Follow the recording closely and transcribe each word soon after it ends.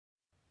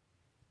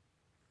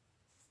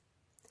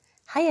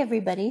Hi,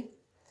 everybody.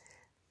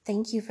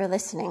 Thank you for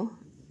listening.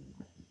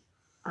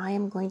 I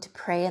am going to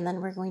pray and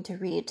then we're going to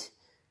read.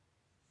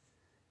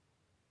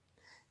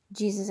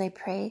 Jesus, I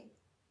pray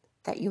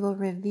that you will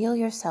reveal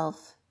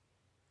yourself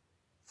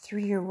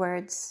through your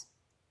words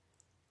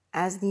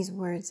as these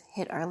words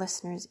hit our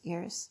listeners'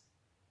 ears.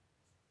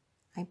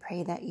 I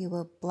pray that you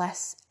will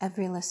bless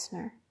every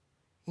listener.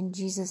 In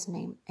Jesus'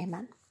 name,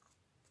 amen.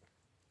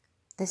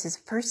 This is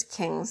 1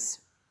 Kings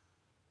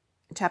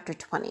chapter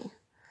 20.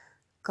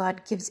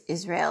 God gives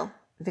Israel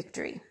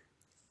victory.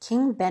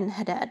 King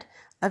Ben-Hadad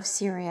of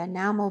Syria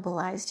now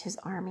mobilized his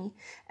army,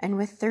 and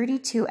with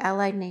 32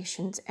 allied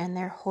nations and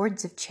their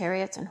hordes of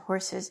chariots and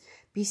horses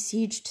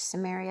besieged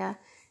Samaria,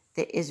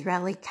 the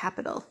Israeli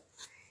capital.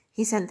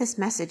 He sent this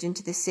message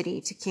into the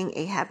city to King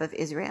Ahab of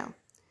Israel.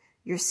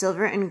 Your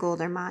silver and gold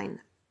are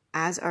mine,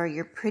 as are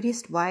your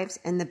prettiest wives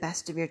and the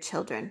best of your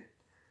children.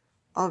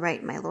 All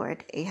right, my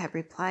lord, Ahab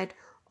replied,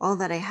 all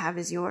that I have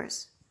is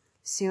yours.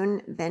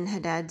 Soon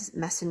Ben-Hadad's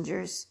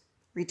messengers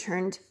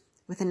returned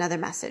with another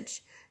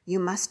message. You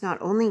must not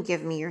only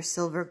give me your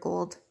silver,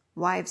 gold,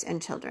 wives,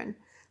 and children,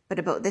 but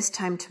about this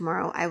time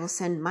tomorrow I will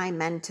send my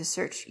men to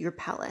search your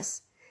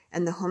palace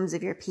and the homes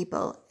of your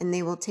people, and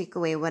they will take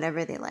away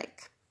whatever they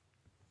like.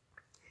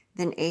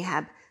 Then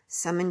Ahab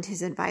summoned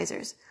his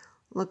advisers.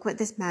 Look what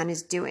this man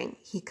is doing,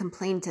 he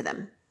complained to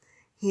them.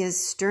 He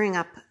is stirring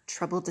up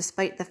trouble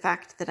despite the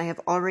fact that I have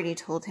already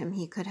told him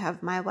he could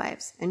have my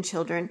wives and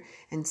children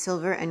and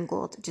silver and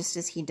gold just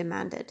as he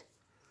demanded.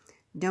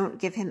 Don't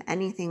give him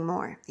anything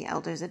more, the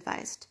elders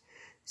advised.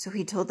 So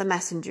he told the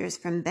messengers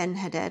from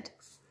Ben-Hadad,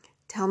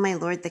 tell my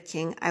lord the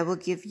king, I will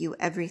give you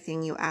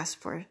everything you asked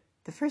for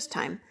the first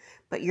time,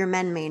 but your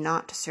men may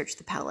not search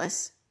the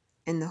palace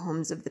and the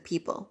homes of the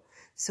people.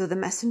 So the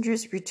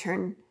messengers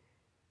returned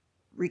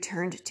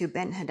to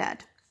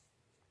Ben-Hadad.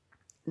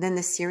 Then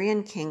the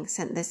Syrian king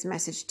sent this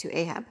message to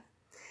Ahab.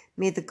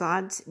 May the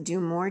gods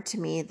do more to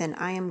me than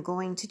I am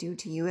going to do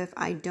to you if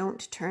I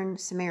don't turn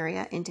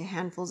Samaria into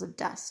handfuls of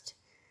dust.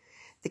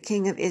 The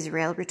king of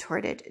Israel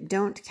retorted,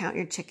 don't count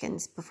your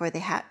chickens before they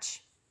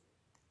hatch.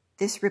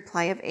 This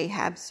reply of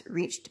Ahab's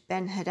reached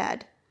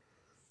Ben-Hadad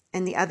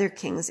and the other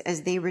kings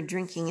as they were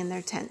drinking in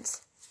their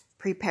tents.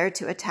 Prepare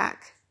to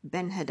attack,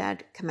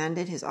 Ben-Hadad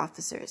commanded his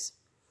officers.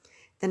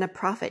 Then a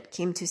prophet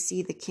came to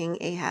see the king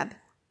Ahab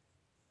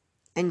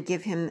and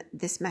give him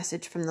this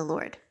message from the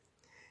Lord.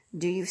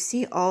 Do you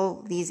see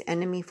all these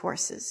enemy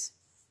forces?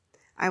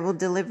 I will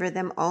deliver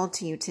them all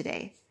to you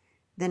today.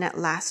 Then at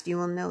last you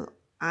will know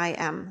I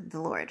am the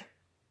Lord.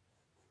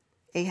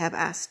 Ahab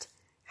asked,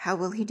 how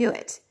will he do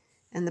it?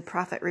 And the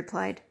prophet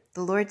replied,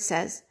 the Lord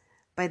says,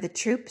 by the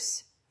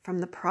troops from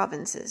the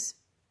provinces.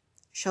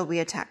 Shall we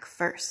attack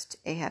first?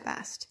 Ahab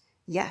asked.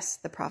 Yes,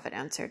 the prophet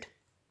answered.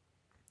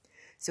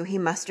 So he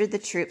mustered the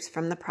troops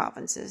from the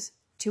provinces,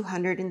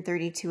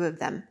 232 of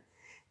them,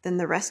 then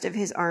the rest of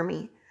his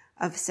army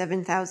of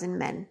 7,000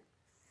 men.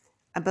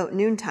 About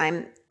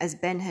noontime, as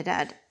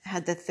Ben-Hadad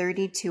had the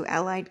 32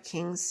 allied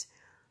kings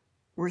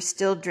were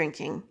still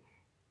drinking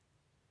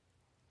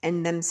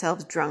and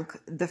themselves drunk,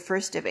 the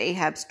first of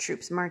Ahab's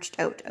troops marched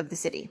out of the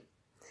city.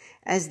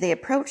 As they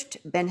approached,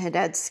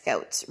 Ben-Hadad's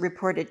scouts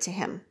reported to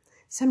him,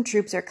 some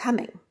troops are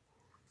coming.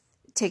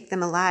 Take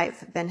them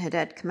alive,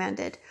 Ben-Hadad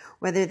commanded,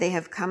 whether they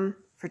have come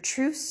for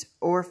truce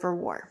or for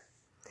war.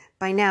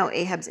 By now,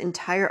 Ahab's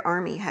entire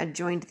army had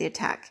joined the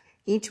attack.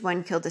 Each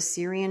one killed a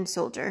Syrian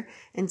soldier,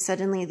 and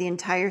suddenly the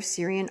entire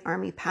Syrian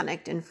army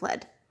panicked and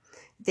fled.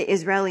 The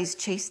Israelis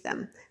chased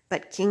them,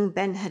 but King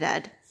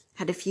Ben-Hadad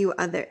had a few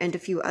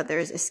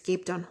others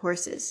escaped on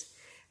horses.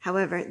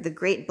 However, the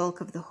great bulk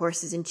of the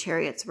horses and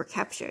chariots were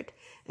captured,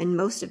 and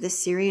most of the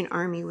Syrian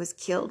army was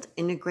killed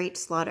in a great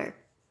slaughter.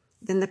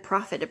 Then the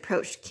prophet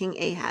approached King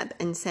Ahab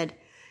and said,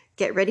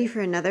 get ready for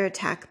another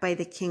attack by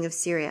the king of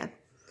Syria.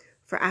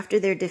 For after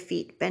their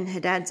defeat,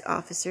 Ben-Hadad's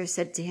officers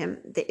said to him,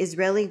 the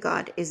Israeli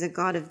God is a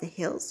God of the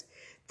hills.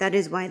 That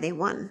is why they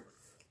won.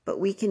 But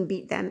we can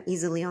beat them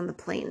easily on the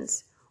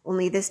plains.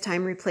 Only this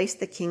time replace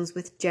the kings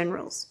with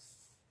generals.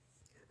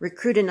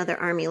 Recruit another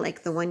army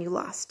like the one you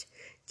lost.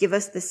 Give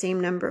us the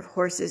same number of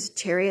horses,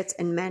 chariots,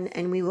 and men,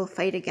 and we will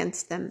fight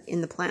against them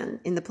in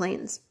the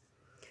plains.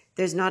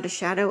 There's not a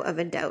shadow of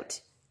a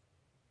doubt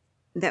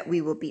that we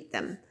will beat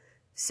them.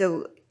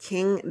 So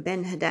King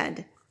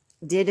Ben-Hadad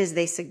did as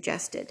they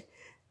suggested.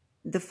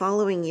 The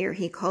following year,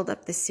 he called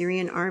up the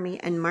Syrian army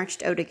and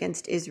marched out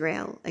against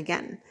Israel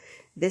again,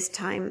 this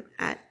time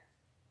at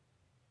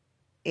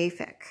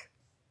Aphek.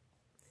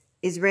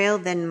 Israel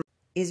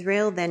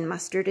then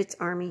mustered its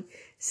army,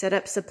 set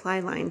up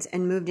supply lines,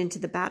 and moved into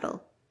the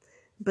battle.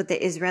 But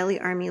the Israeli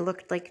army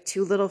looked like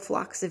two little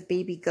flocks of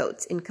baby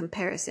goats in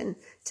comparison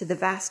to the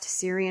vast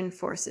Syrian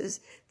forces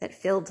that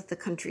filled the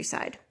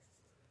countryside.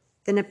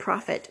 Then a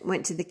prophet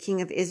went to the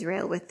king of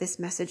Israel with this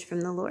message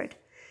from the Lord.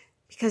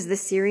 Because the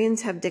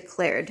Syrians have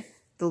declared,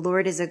 the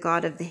Lord is a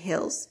God of the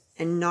hills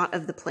and not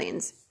of the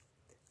plains.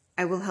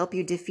 I will help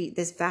you defeat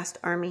this vast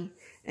army,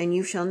 and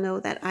you shall know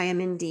that I am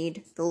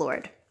indeed the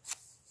Lord.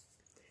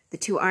 The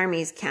two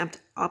armies camped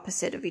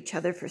opposite of each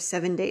other for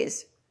 7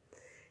 days.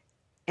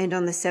 And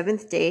on the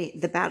 7th day,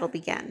 the battle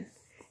began.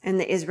 And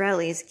the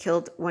Israelis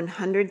killed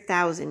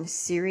 100,000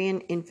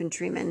 Syrian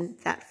infantrymen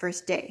that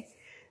first day.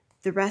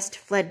 The rest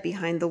fled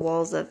behind the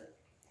walls of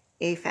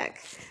Aphek,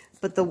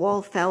 but the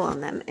wall fell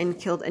on them and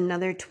killed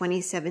another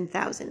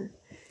 27,000.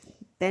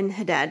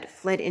 Ben-Hadad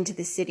fled into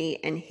the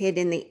city and hid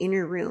in the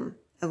inner room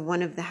of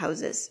one of the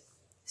houses.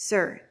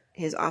 "Sir,"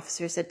 his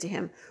officer said to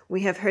him,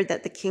 "we have heard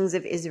that the kings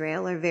of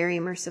Israel are very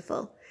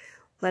merciful.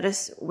 Let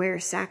us wear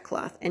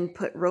sackcloth and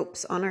put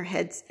ropes on our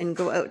heads and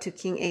go out to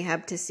King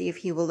Ahab to see if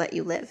he will let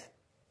you live."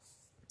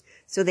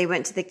 So they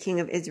went to the king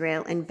of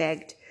Israel and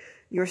begged,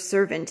 "Your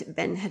servant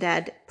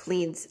Ben-Hadad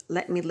pleads,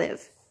 let me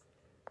live."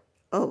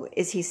 "Oh,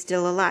 is he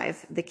still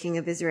alive?" the king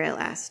of Israel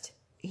asked.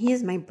 "He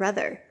is my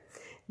brother."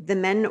 The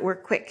men were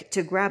quick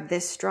to grab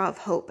this straw of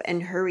hope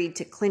and hurried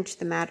to clinch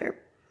the matter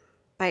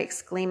by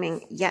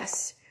exclaiming,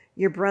 "Yes,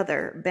 your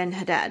brother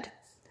Ben-Hadad."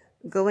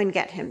 "Go and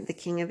get him," the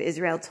king of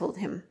Israel told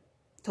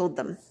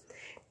them.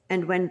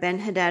 And when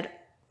Ben-Hadad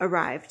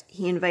arrived,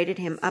 he invited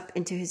him up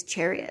into his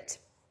chariot.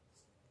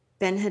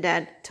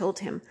 Ben-Hadad told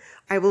him,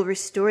 "I will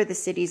restore the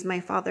cities my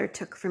father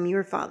took from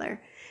your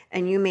father,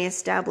 and you may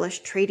establish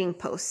trading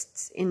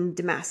posts in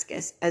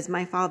Damascus, as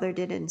my father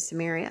did in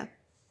Samaria."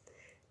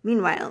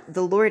 Meanwhile,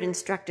 the Lord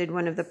instructed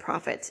one of the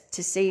prophets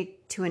to say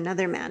to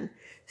another man,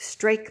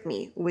 "Strike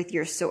me with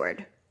your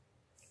sword."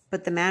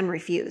 But the man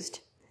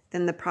refused.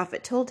 Then the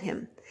prophet told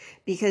him,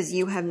 "Because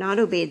you have not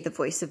obeyed the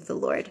voice of the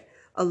Lord,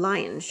 a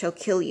lion shall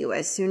kill you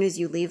as soon as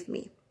you leave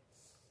me."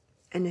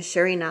 And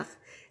sure enough,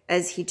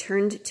 as he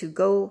turned to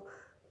go,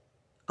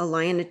 a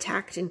lion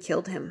attacked and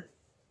killed him.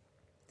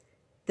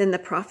 Then the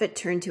prophet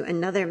turned to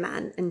another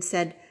man and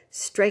said,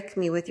 "Strike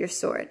me with your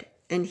sword."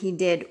 And he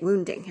did,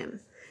 wounding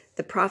him.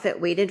 The prophet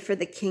waited for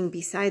the king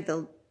beside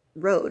the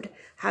road,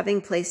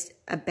 having placed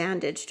a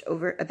bandage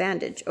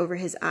over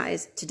his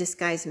eyes to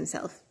disguise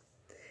himself.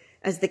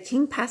 As the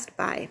king passed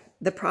by,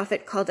 the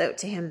prophet called out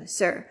to him,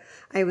 "Sir,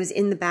 I was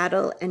in the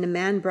battle, and a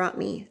man brought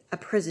me a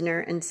prisoner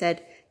and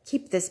said,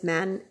 'Keep this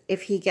man.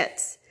 If he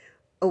gets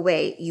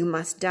away, you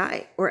must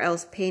die, or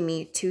else pay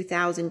me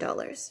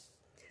 $2,000.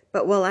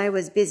 But while I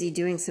was busy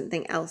doing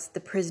something else, the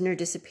prisoner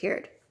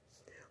disappeared."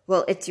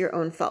 "Well, it's your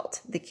own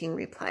fault," the king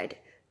replied.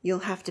 "You'll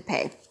have to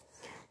pay."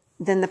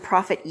 Then the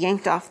prophet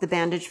yanked off the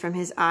bandage from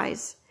his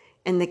eyes,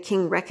 and the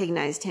king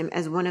recognized him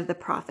as one of the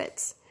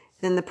prophets.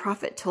 Then the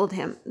prophet told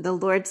him, "The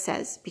Lord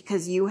says,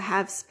 because you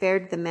have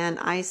spared the man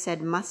I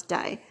said must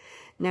die,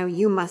 now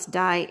you must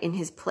die in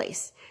his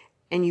place,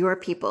 and your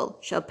people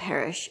shall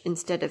perish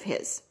instead of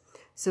his."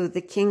 So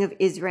the king of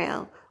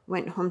Israel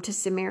went home to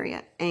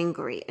Samaria,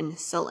 angry and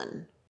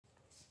sullen.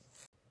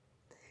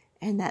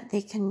 And that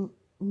they can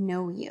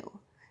know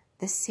you,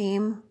 the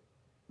same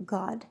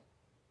God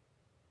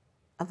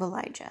of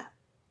Elijah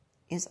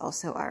is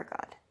also our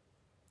God.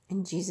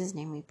 In Jesus'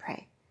 name we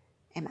pray.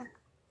 Amen.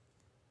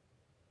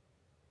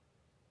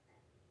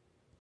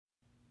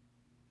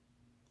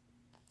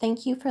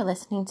 Thank you for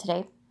listening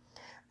today.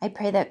 I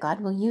pray that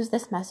God will use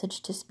this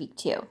message to speak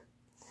to you.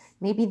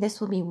 Maybe this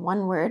will be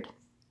one word,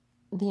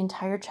 the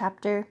entire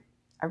chapter,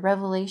 a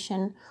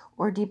revelation,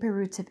 or deeper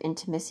roots of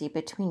intimacy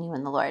between you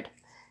and the Lord.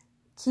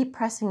 Keep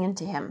pressing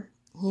into Him.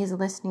 He is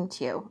listening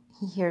to you.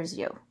 He hears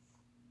you.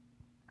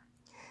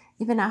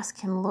 Even ask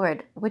Him,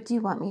 "Lord, what do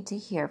you want me to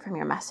hear from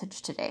your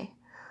message today?"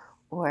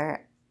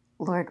 Or,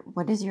 "Lord,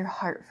 what is your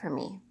heart for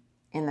me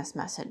in this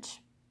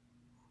message?"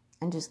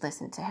 And just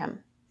listen to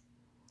Him.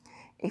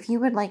 If you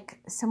would like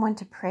someone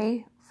to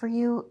pray for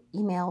you,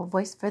 email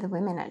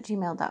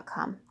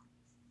voiceforthewomen@gmail.com.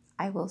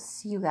 I will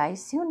see you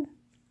guys soon.